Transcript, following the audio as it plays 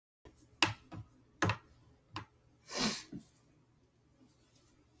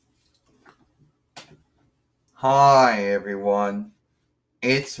Hi everyone,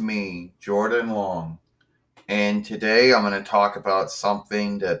 it's me, Jordan Long, and today I'm going to talk about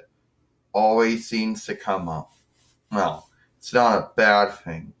something that always seems to come up. Well, it's not a bad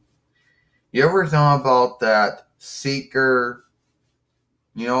thing. You ever know about that seeker?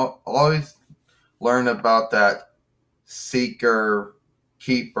 Always learn about that seeker,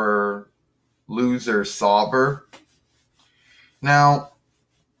 keeper, loser, sobber. Now,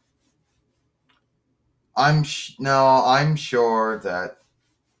 I'm sure that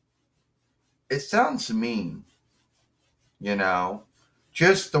it sounds mean, you know,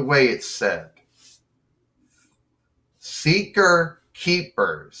 just the way it's said. Seeker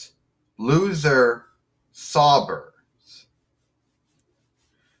keepers, loser sobbers.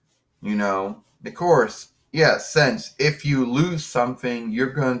 Of course, yes, since if you lose something,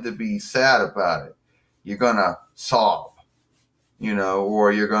 you're going to be sad about it. You're going to sob,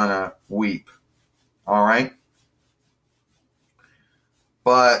 or you're going to weep. All right?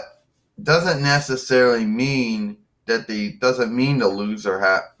 But doesn't necessarily mean that doesn't mean the loser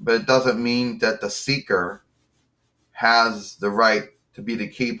but it doesn't mean that the seeker has the right to be the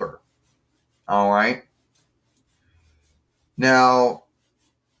keeper. All right? Now,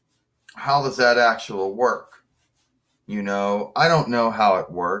 how does that actually work? I don't know how it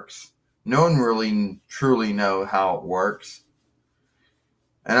works. No one really truly knows how it works.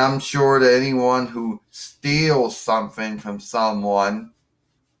 And I'm sure that anyone who steals something from someone,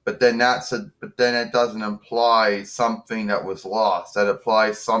 but then it doesn't imply something that was lost. That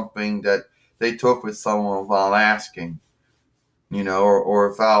applies something that they took with someone without asking, or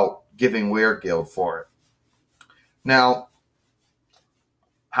without giving weirgill for it. Now,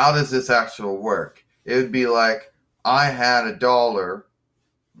 how does this actually work? It would be like, I had $1.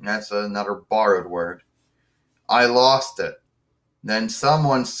 That's another borrowed word. I lost it. Then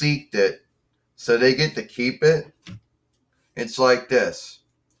someone seeked it, so they get to keep it. It's like this.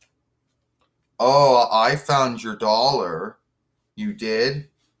 Oh, I found your $1. You did?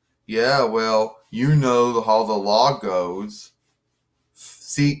 Yeah, well, you know how the law goes.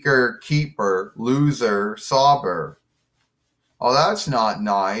 Seeker, keeper, loser, sobber. Oh, that's not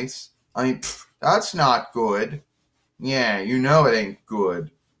nice. That's not good. Yeah, you know it ain't good.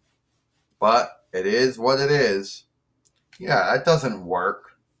 But it is what it is. Yeah, that doesn't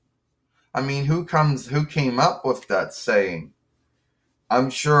work. Who came up with that saying?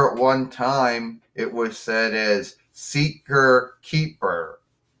 I'm sure at one time it was said as seeker, keeper,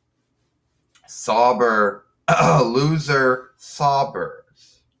 sobber, loser,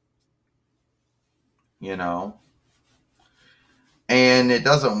 sobbers. And it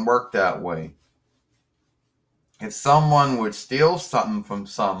doesn't work that way. If someone would steal something from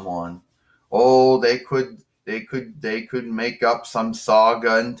someone, they could make up some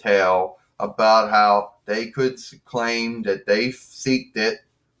saga and tale about how they could claim that they seeked it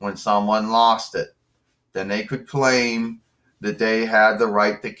when someone lost it. Then they could claim that they had the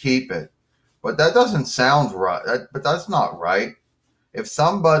right to keep it. But that doesn't sound right. But that's not right. If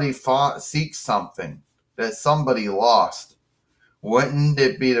somebody seeks something that somebody lost, wouldn't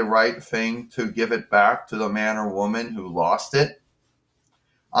it be the right thing to give it back to the man or woman who lost it?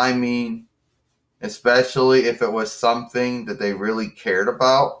 Especially if it was something that they really cared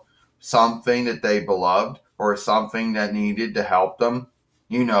about, something that they beloved, or something that needed to help them,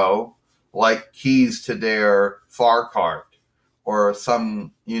 like keys to their far cart, or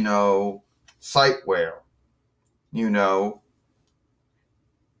some, sightware, you know,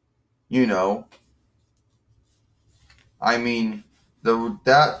 you know. I mean,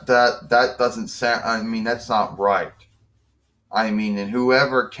 that doesn't sound. That's not right. And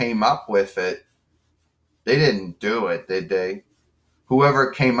whoever came up with it, they didn't do it, did they?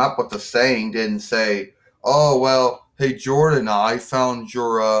 Whoever came up with the saying didn't say, "Oh well, hey Jordan, I found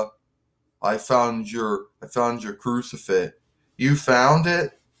your crucifix. You found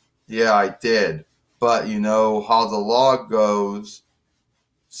it? Yeah, I did. But you know how the law goes: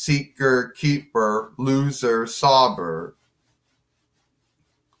 seeker, keeper, loser, sobber.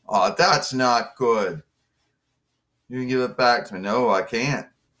 That's not good. You can give it back to me." No, I can't.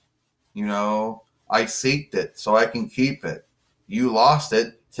 I seeked it so I can keep it. You lost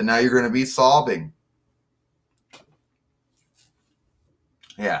it, so now you're going to be sobbing.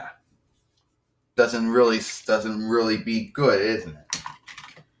 Yeah. Doesn't really be good, isn't it?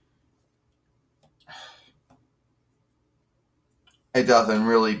 It doesn't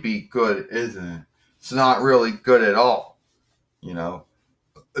really be good, isn't it? It's not really good at all. And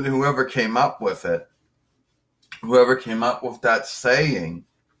whoever came up with it, whoever came up with that saying,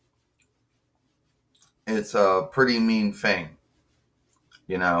 it's a pretty mean thing.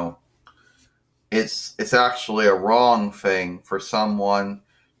 it's actually a wrong thing for someone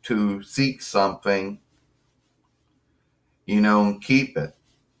to seek something, and keep it.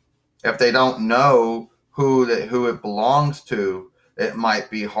 If they don't know who it belongs to, it might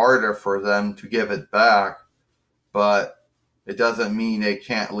be harder for them to give it back, but it doesn't mean they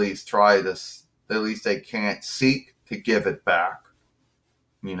can't at least try this. At least they can't seek to give it back,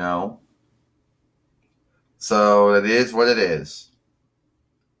 So it is what it is.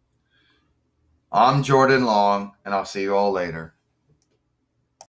 I'm Jordan Long, and I'll see you all later.